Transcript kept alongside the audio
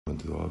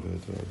Today's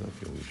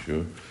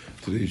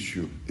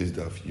shiur is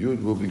Daf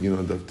Yud. We'll begin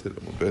on Daf Tet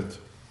Amud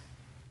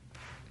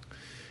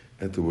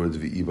at the words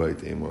V'iba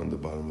Item on the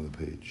bottom of the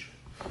page.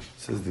 It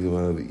says the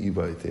Gemara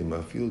V'iba Item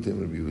Ma'afil Tem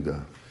Rabbi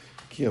Yehuda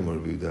Ki Amar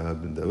Rabbi Yehuda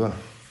ben Dava.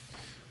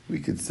 We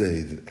could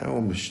say that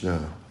our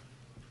Mishnah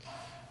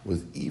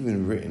was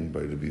even written by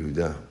Rabbi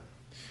Yehuda,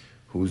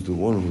 who is the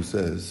one who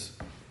says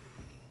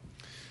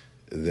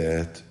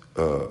that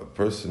a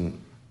person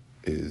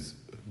is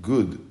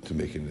good to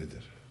make a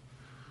neder.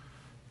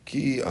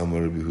 Ki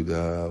Amar Rabbi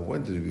Yehuda.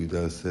 When did Rabbi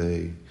Yehuda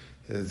say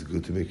that it's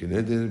good to make a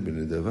neder?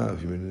 B'nedava,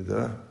 if you make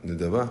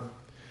nedava.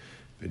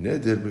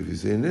 B'neder, but if you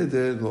say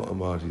neder, lo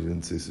amar, he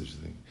didn't say such a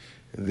thing.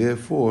 And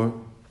therefore,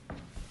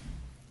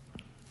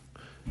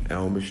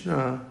 our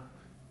Mishnah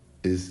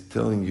is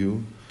telling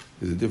you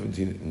there's a difference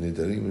between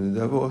nedarim and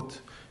nedavot,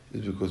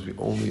 is because we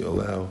only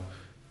allow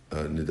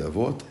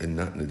nedavot and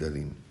not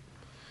nedarim.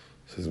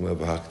 Says Ma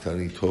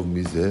b'haktani tov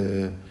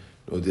mizeh,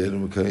 noder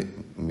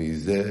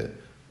mizeh.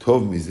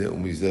 Tov mizeh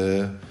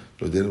umizeh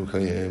loderim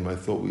kayem. I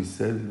thought we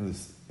said in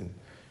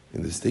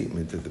the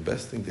statement that the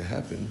best thing to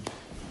happen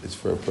is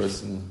for a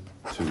person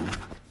to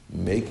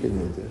make a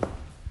neder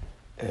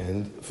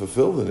and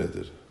fulfill the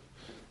neder.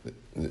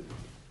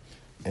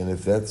 And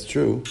if that's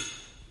true,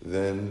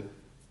 then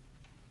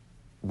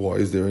why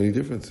is there any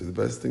difference? The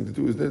best thing to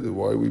do is neder.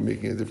 Why are we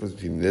making a difference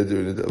between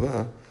neder and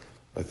nedava?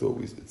 I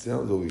thought it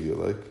sounds over here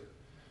like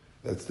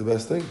that's the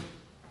best thing,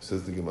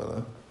 says the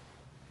Gemara.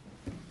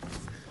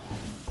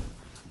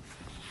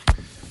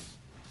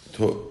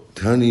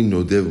 Tani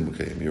nodev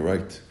umkayim. You're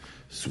right.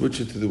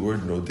 Switch it to the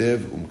word nodev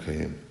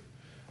umkayim.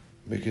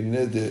 Make a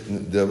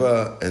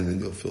nedava, and then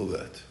you'll fill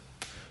that.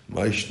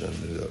 Ma'ishna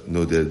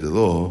nodev the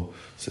law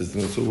says.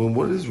 So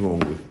what is wrong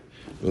with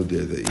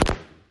nodev that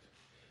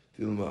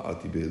you?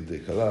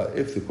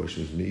 If the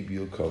question is maybe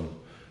you'll come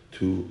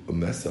to a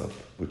mess up,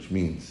 which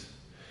means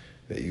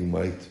that you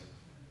might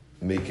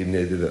make a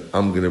neder that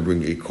I'm going to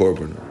bring a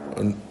korban.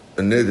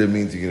 A neder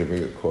means you're going to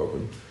bring a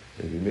korban.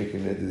 If you make a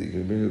neder that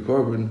you're going to bring a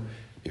korban,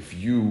 if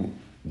you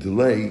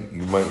delay,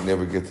 you might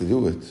never get to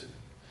do it.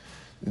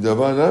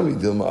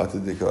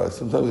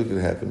 Sometimes it can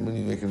happen when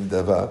you make a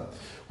dava,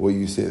 where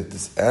you say that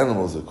this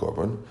animal is a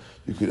korban,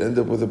 you could end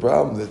up with a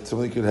problem that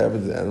something could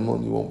happen to the animal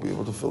and you won't be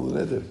able to fill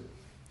the neder.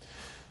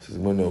 Says,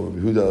 no,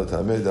 we're going to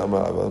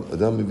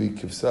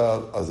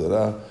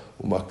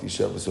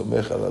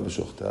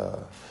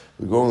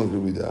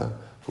Rabbi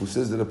who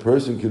says that a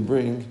person can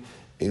bring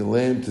a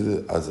lamb to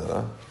the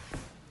azara,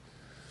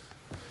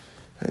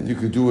 and you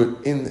could do it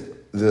in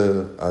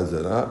the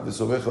azara,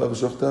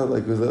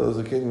 like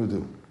the king would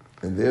do.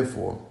 And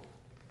therefore,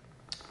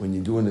 when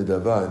you're doing the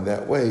dava in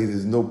that way,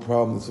 there's no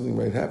problem that something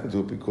might happen to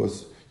it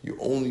because you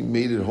only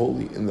made it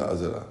holy in the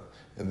azara.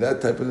 And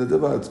that type of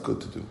dava, it's good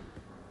to do.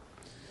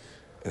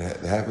 And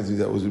it happens to be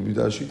that was Rabbi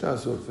Yehuda's shita,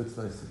 so it fits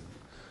nicely.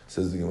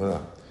 Says the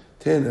Gemara,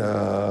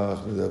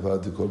 Tenach nedava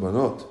de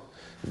korbanot.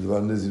 What are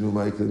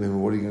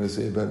you going to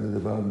say about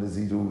nedava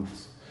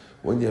nezirut?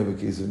 When you have a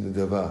case of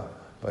nedava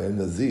by a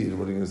nazir,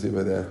 what are you going to say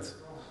about that?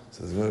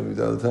 Says Rabbi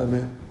Yehuda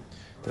Tani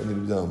Rabbi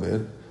Yehuda Omer,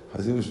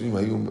 Hasidim Shlim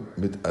hayu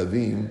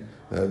mitavim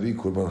lehavi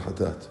korban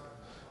hatat.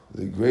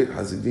 The great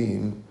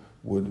Hasidim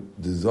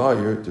would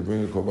desire to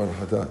bring a korban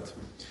hatat.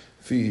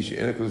 Fi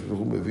she'en HaKadosh Baruch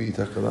Hu mevi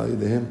takala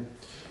yedehim,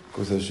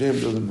 because Hashem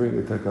doesn't bring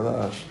a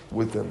takala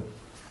with them,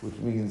 which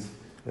means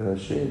that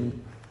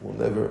Hashem will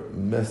never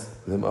mess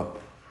them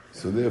up.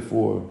 So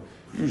therefore,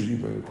 usually you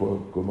bring a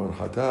korban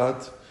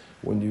hatat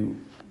when you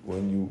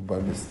by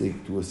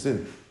mistake do a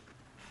sin.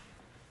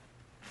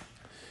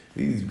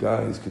 These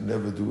guys could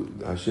never do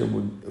it. Hashem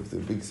would, if they're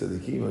big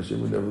tzaddikim,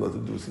 Hashem would never let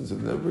them do a sin, so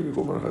they never bring a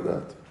korban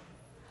hatat.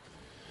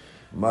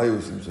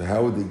 So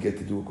how would they get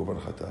to do a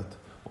korban hatat?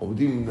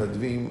 Omdim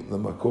nadvim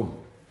lamakom.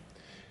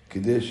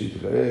 Kadesh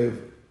yitcharev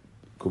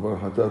korban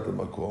hatat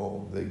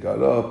lamakom. They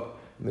got up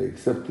and they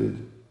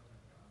accepted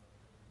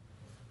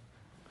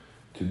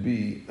to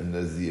be a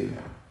nazir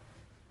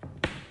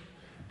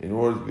in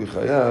order to be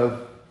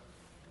chayav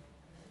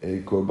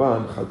a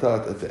korban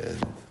hatat at the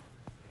end.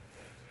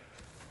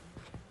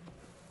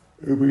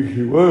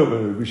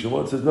 Rabbi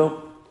Shimon says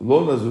no,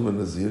 lo nazum and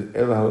nazir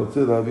ela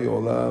halotzeh lavi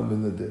olah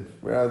min nadev.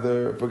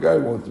 Rather, if a guy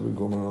wants to bring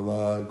korban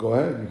olah, go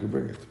ahead, you can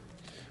bring it.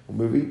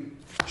 Umevi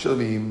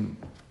shalmim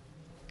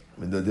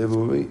min nadev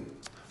umevi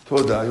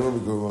todah. You want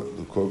to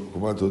bring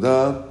korban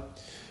todah.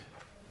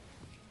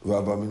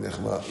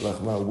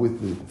 With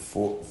the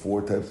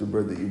four types of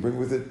bread that you bring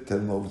with it,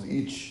 10 loaves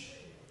each.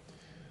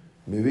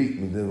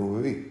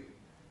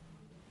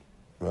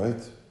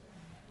 Right?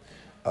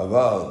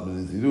 Aval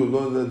b'nezirut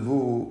lo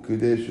nadvu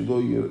kedei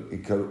shelo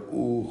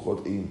yikar'u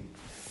chot'im.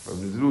 From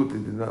nezirut, they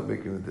did not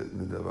make a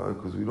nedava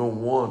because we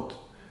don't want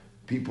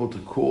people to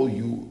call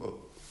you.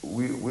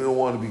 We don't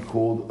want to be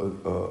called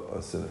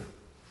a sinner.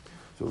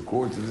 So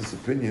according to this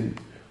opinion,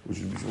 which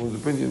is Bishomon's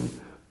opinion,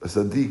 a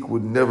tzaddik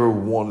would never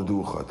want to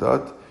do a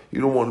chatat. You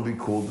don't want to be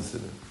called a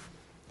sinner.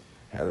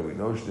 How do we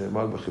know? You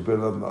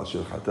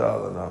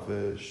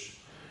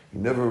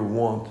never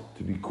want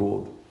to be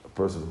called a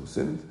person who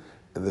sinned,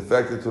 And the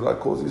fact that Torah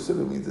calls you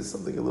sinner means there's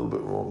something a little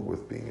bit wrong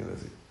with being a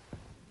Nazir.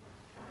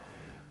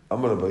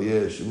 Amar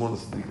Abaye, Shimon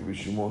Tzaddik,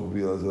 Shimon Rabbi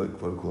Elazar,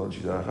 Kfar Kulan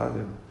Shida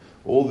Achadim.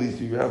 All these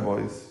three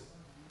rabbis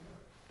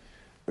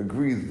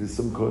agree that there's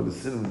some kind of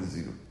sin in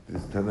Nazirut.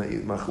 There's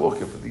Tana'it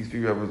Machloket, but these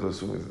three rabbis are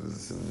assuming that there's a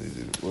sin in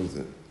Nazirut. What is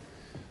it?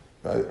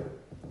 Right?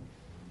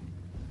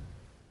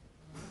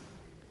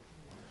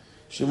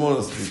 Shimon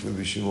Tzaddik,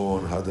 Rabbi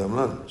Shimon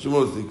Hadamlan.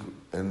 Shimon Tzaddik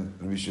and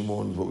Rabbi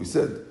Shimon is what we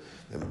said.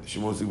 And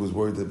Shimon Tzaddik was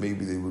worried that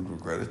maybe they would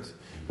regret it.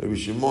 Rabbi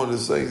Shimon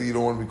is saying that you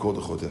don't want to be called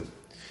a Chotev.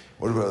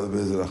 What about Rabbi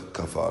Ezra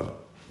Kafar?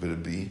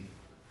 Rabbi,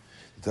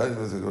 the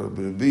Tanya says,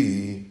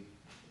 Rabbi,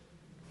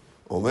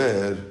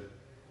 Omer,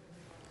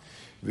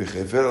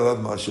 v'chefer alav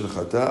ma'asher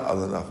chata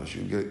ala nafesh.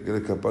 You get a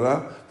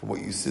kapara from what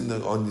you sinned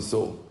on your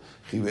soul.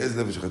 How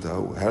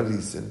did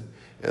he sin?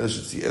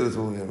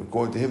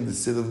 According to him, the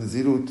sin of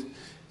Nazirut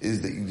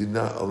is that you did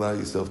not allow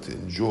yourself to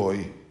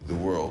enjoy the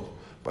world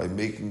by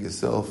making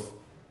yourself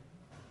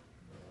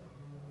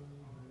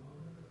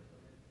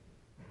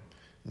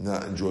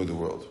not enjoy the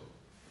world,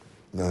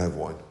 not have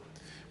wine.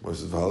 And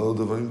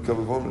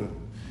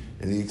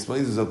he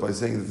explains himself by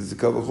saying that it's a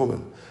kavah chomer.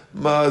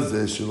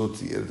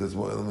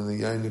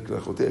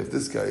 If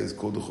this guy is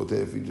called a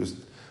chotev, he just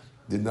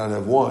did not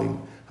have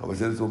wine,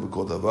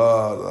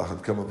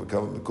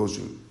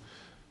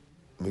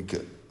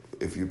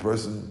 if your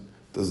person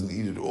doesn't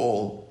eat at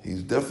all,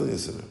 he's definitely a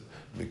sinner.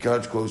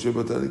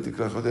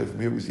 From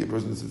here we see a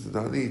person that sits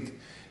down and eat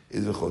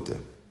is a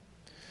chotev.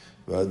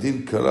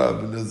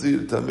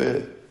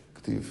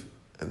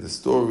 And the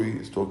story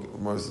is talking.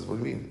 Gemara says, "What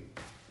do you mean?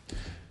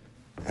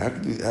 How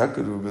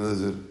could Rabbi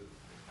Elazar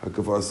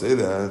Hakafar say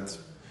that?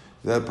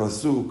 That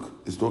pasuk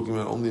is talking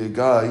about only a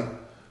guy,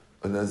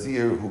 a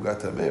Nazir who got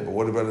tameh. But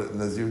what about a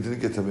Nazir who didn't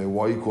get tameh?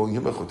 Why are you calling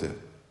him a chotev?"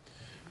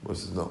 Gemara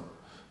says, "No,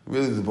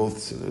 really they're both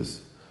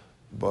sinners,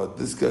 but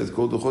this guy is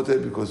called a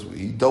chotev because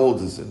he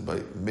doubled his sin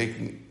by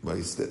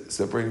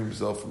separating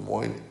himself from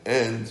wine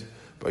and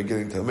by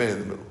getting tameh in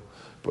the middle.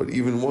 But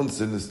even one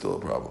sin is still a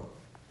problem."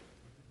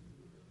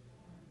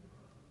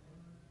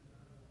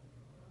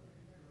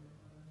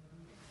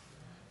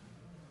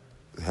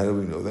 How do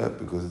we know that?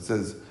 Because it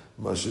says,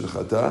 Mashir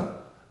chata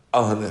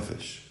al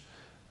hanefesh.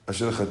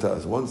 Mashir chata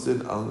is one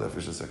sin, al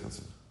hanefesh a second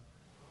sin.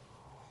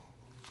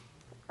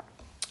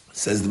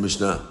 Says the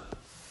Mishnah.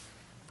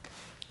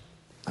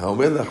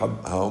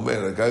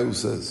 Haomer, a guy who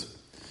says,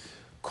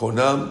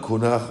 konam,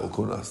 konach, or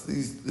konas.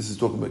 This is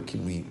talking about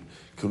kinuim.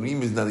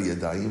 Kinuim is not a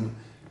yadayim.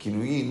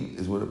 Kinuim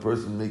is when a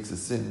person makes a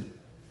sin,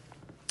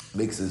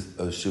 makes a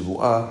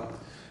shivu'ah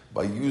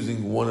by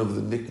using one of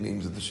the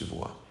nicknames of the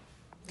shivu'ah.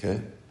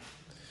 Okay?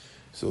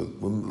 So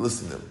when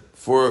listen to them,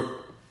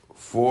 for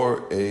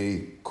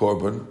a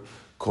korban,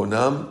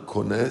 konam,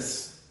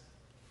 kones,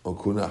 or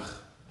kunach,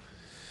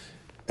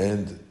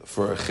 and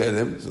for a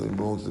cherem, something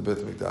belongs to the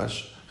Beit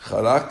Mikdash,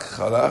 charak,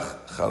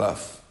 charach,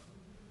 charaf.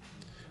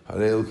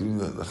 Harei kirim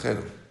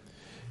lachem.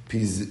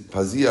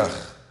 Paziach,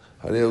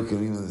 harei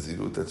kirim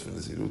nazirut. That's for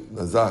nazirut.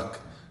 Nazak,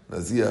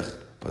 naziach,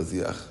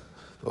 paziach.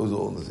 Those are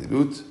all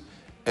nazirut.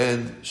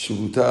 And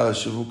shivuta,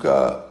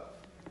 shivuka,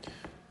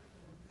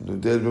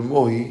 nuder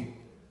b'mohi.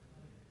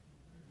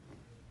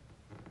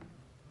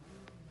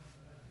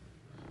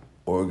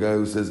 Or a guy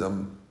who says,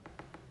 I'm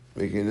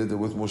making it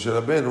with Moshe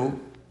Rabbeinu,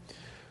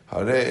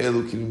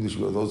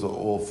 those are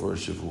all for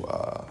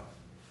Shavuah.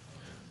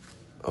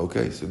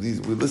 Okay, so we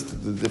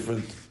listed the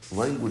different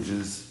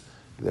languages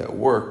that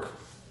work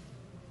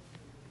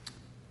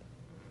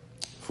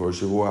for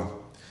Shavuah. It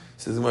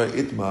says,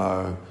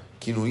 Itmar,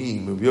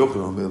 Kinuim, Rabbi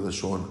Yochanan,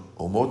 Lashon,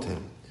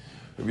 Omotem.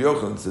 Rabbi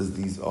Yochanan says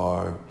these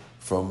are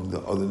from the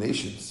other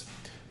nations.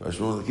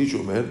 Lashon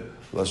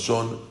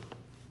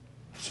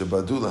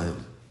Shabadu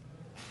Lahem.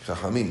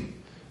 Chachamim,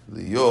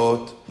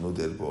 liyot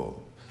nodel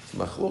bo. It's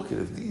machloket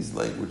of these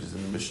languages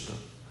in the Mishnah.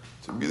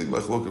 It's really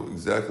machloket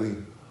exactly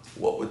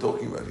what we're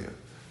talking about here.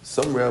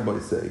 Some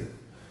rabbis say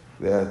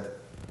that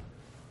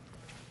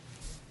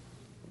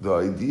the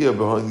idea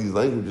behind these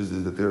languages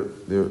is that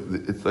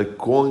it's like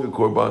calling a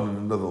korban in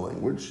another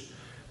language,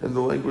 and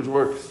the language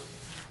works.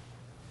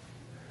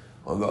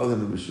 On the other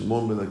hand,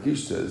 Shimon ben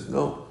Lakish says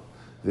no.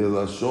 The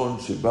lashon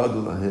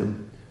shebadu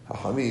lahem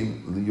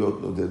hachamim liyot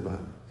nodel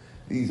bahem.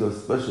 These are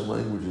special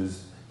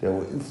languages that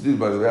were instituted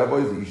by the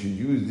rabbis that you should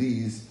use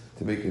these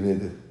to make an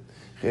neder.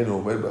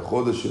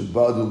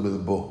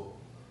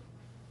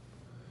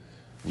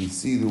 We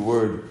see the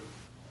word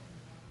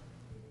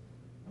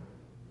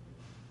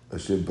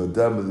Asher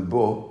Bada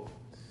Melbo.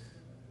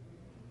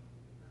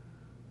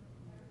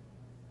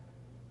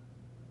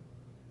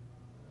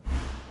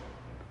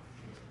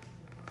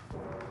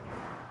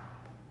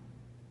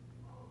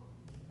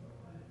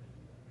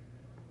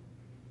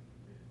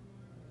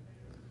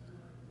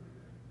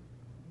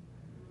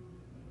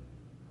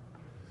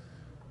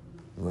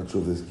 I'm not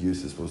sure if this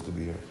gears is supposed to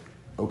be here.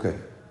 Okay.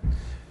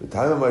 The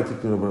time of my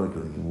tikkun rabbanan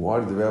kinuim. Why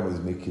did the rabbis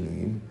make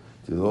kinuim?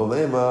 We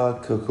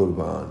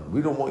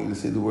don't want you to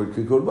say the word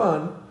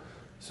korban,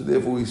 so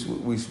therefore we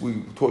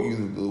taught you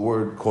the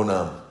word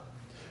konam.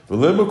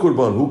 V'lema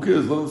korban. Who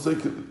cares? Let them say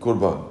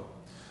korban.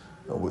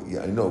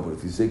 Yeah, I know, but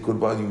if you say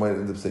Korban, you might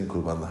end up saying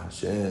Korban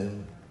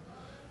LaHashem.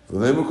 The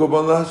name of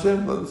Korban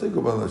LaHashem, let them say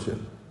Korban LaHashem.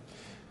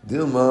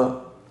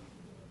 Dilma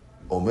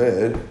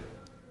Omer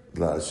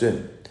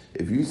LaHashem.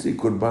 If you say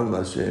Korban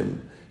LaHashem,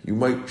 you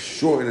might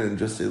shorten it and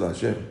just say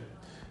LaHashem.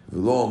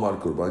 V'lo Omar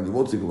Korban, you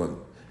won't say Korban.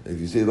 And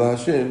if you say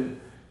LaHashem,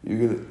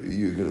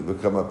 you're gonna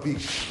become a peak.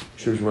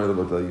 You're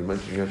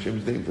mentioning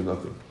Hashem's name for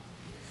nothing.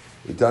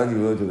 Itani, you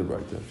learn to the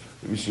Braita.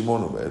 Rabbi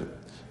Shimon Omer,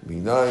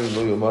 Minayin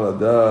lo yomar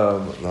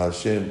adam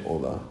LaHashem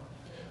Ola.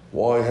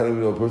 Why? How do we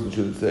know a person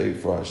shouldn't say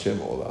for Hashem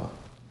Ola?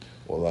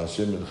 Or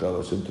Hashem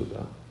Mincha, Hashem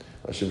Todah,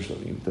 Hashem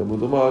Shalim.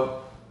 Talmud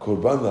Omar,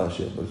 Korban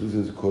LaHashem. But it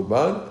says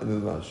Korban and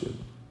then LaHashem.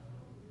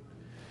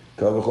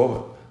 Kal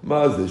v'chomer.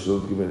 Ma zeh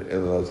shelot given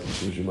el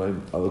Hashem Shemayim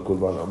ala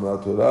Korban Amra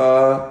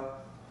Torah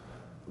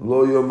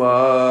lo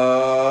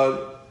yomar.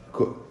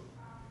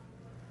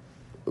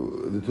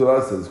 The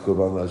Torah says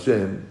Korban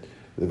LaHashem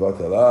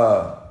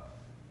levatala.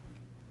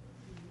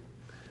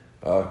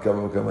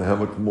 How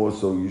much more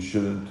so you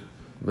shouldn't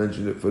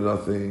mention it for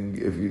nothing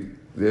if you,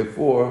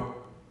 therefore,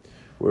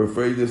 we're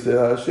afraid to say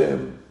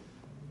Hashem.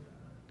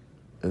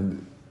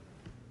 And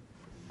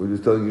we're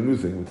just telling you a new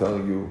thing. We're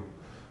telling you,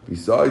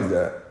 besides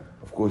that,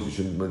 of course you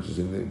shouldn't mention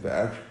his name for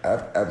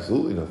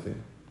absolutely nothing.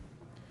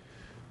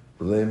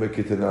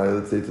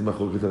 Let's say to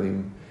Machol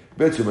Ketanim,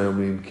 Bet Shemai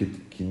Omrim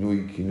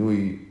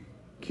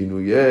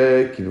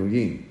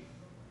Kinuyim.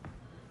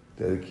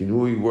 That a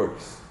kinui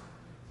works.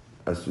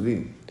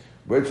 Asurim.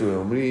 Bet Shemai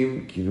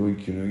Omrim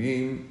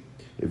Kinuyim.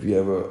 If you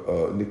have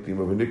a nickname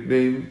of a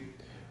nickname,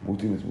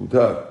 Mutim is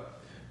Mutar.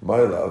 My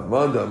love,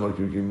 Manda Amar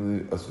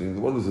Kinuyim Asurim.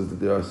 The one who says that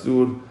they are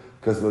Asur,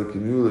 Kasvar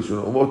Kinuyim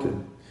Lashon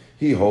Omotim.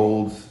 He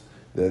holds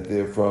that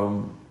they're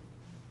from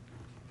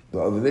the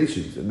other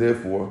nations, and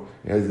therefore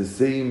it has the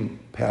same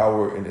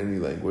power in any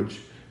language,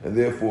 and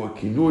therefore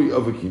kinui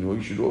of a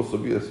kinui should also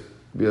be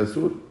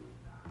asur.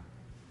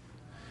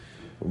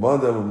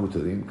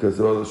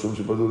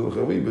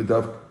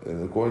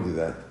 And according to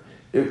that,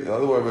 in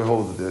other words, it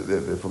holds that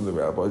they're from the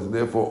rabbis, and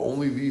therefore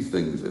only these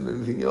things and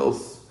anything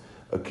else,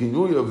 a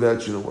kinui of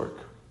that shouldn't work.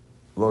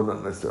 Well,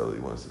 not necessarily,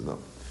 he wants to know.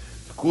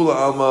 Kula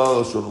alma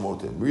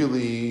l'shon.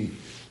 Really,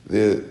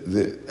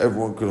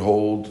 everyone could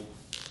hold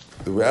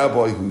the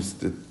rabbi who's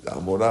the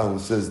Amorah who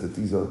says that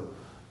these are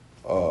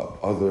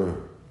other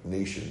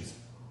nations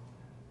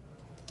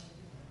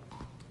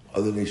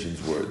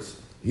words.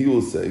 He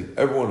will say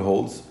everyone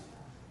holds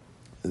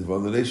is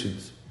from the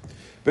nations.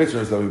 Beit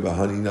Shammai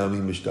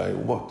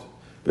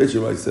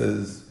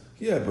says,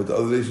 yeah, but the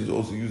other nations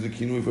also use a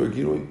kinui for a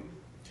kinui.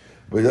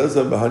 But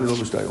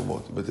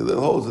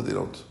they'll hold that they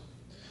don't.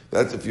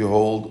 That's if you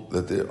hold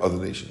that they're other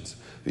nations.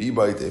 The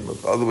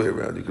other way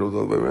around, you can hold the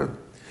other way around.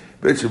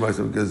 Bet Shemai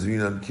says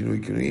Gazvinan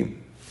Kinui Kinuim.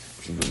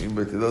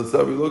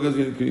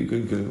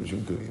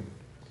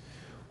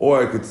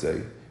 Or I could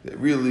say that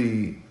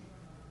really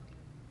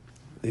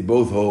they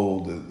both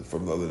hold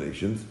from the other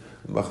nations.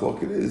 The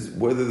machloket is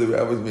whether the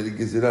rabbis made a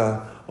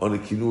gezerah on a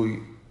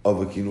kinui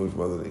of a kinui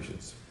from other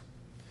nations.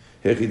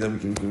 Now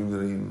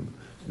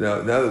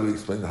that we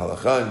explained the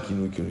halacha and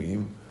kinui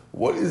kinuim,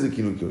 what is a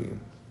kinui kinuim?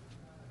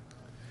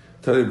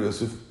 Tari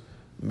Yosef,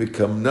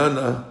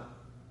 Mikamnana,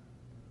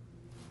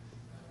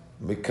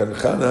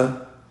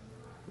 Mikanchana,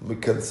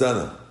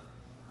 Mikansana.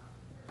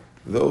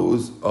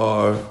 Those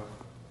are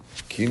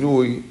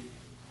kinui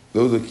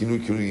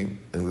kinuim,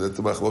 and that's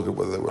the machloket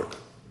whether they work.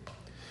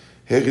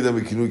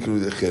 Hechidam kinui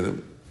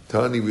dechenem.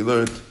 Tani, we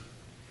learned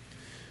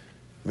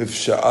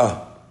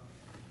mifsha'ah.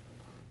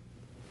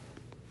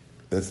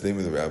 That's the name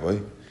of the rabbi.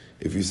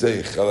 If you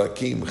say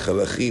chalakim,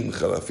 chalachim,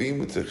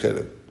 chalafim, it's a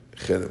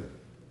cherem.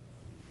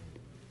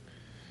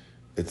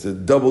 It's a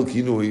double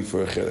kinui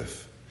for a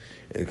cheref.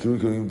 And kinui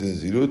kinuim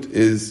zirut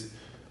is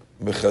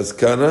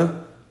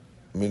mechazkana,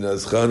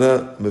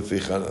 minazchana,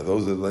 mefichana.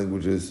 Those are the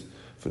languages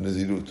for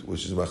Nazirut,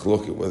 which is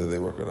machloket, whether they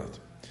work or not.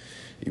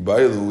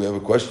 Ibayelu, we have a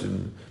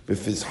question.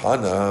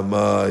 Mifizchana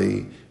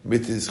mai,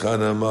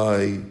 mitizchana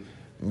mai,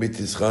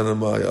 mitizchana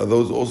mai. Are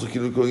those also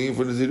kinui kinuim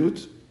for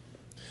Nazirut?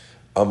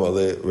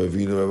 Amale,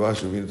 Ravina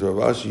to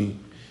Ravashi.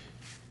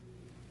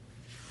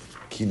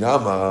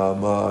 Kinama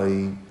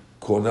mai,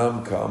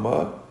 konam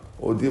kama,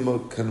 odima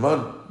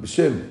kanman,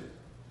 b'shem.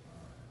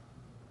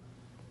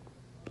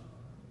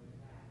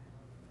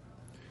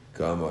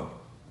 Kama.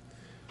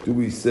 Do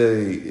we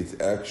say it's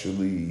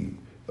actually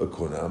a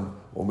konam,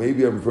 or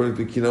maybe I'm referring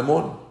to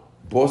kinamon,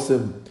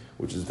 bosim,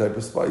 which is a type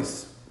of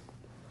spice?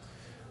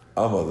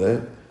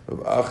 Amale,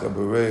 Rav Acha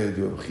Berei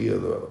Rav Chia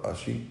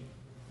Ashi.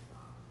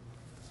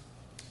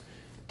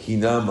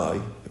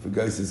 Kinamai. If a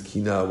guy says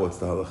kina, what's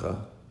the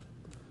halacha?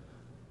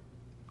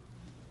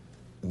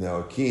 Now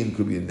a kin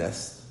could be a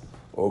nest,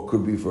 or it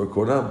could be for a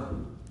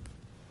konam.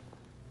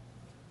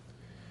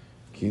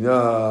 Kina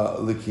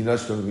lekina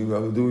shtam.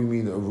 Do we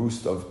mean a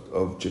roost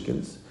of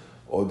chickens?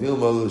 Or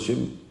dilma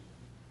l'shim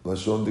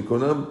lashon de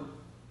konam?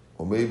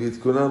 Or maybe it's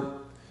konam?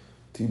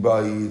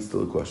 Tibai, it's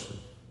still a question.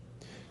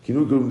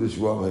 Kinu kurum de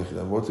shvuah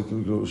ma'echinam. What's a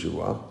kinu kurum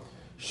shvuah?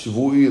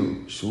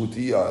 Shvuil,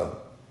 shvutiyal,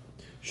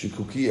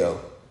 shikukiyal.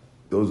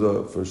 Those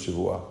are for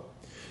shvuah.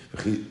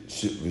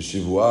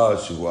 Shivual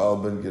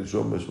ben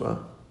Gershom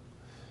Mishma.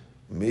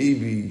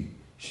 Maybe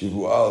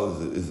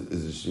Shivual is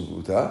a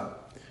Shivuta.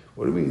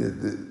 What do you mean?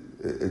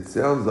 It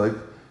sounds like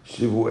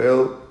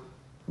Shivuel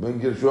ben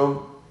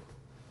Gershom.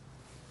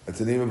 That's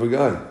the name of a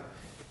guy.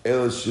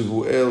 El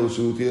Shivuel,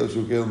 Shivutiel,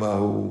 Shukel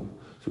Mahu.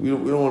 So we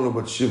don't want to know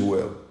about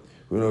Shivuel.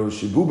 We know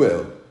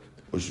Shibubel,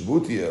 or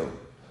Shibutiel,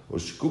 or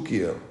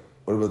Shkukiel.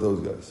 What about those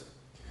guys?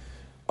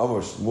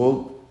 Amar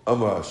Shmuel,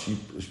 Amar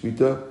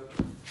Shpita.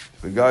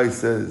 If a guy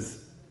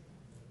says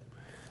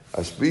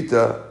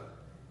Ashpita,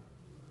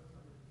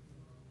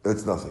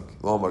 that's nothing.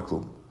 Lo Amar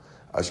Klum.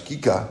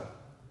 Ashkika,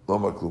 Lo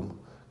Amar Klum.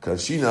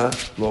 Karshina,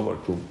 Lo Amar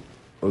Klum.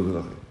 Those are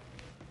nothing.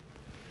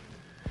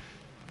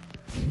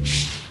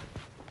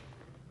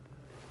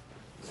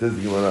 Says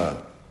the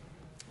Gemara,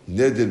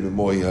 Neder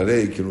b'mohi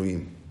harei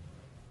kinuim.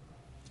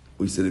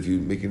 We said if you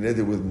make a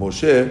neder with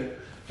Moshe,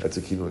 that's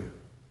a kinui.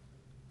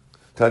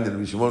 Tanya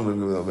Rabbi Shimon ben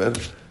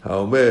Gamliel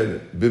Haomer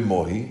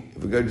b'mohi.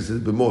 If a guy just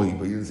says b'mohi,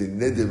 but you didn't say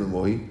neder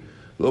b'mohi,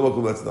 lo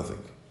makom, that's nothing.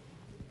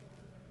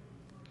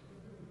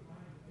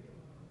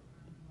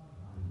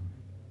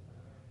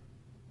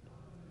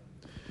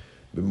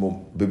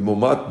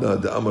 B'momatna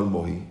de'amar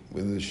mohi.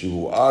 When the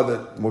shivuah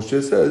that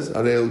Moshe says,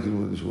 harei el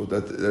kinui,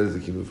 that is the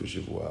kinui for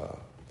shivuah.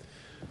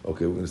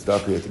 Okay, we're going to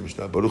stop here at the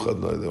Mishnah. Baruch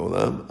Adonai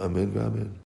Le'olam. Amen ve'amen.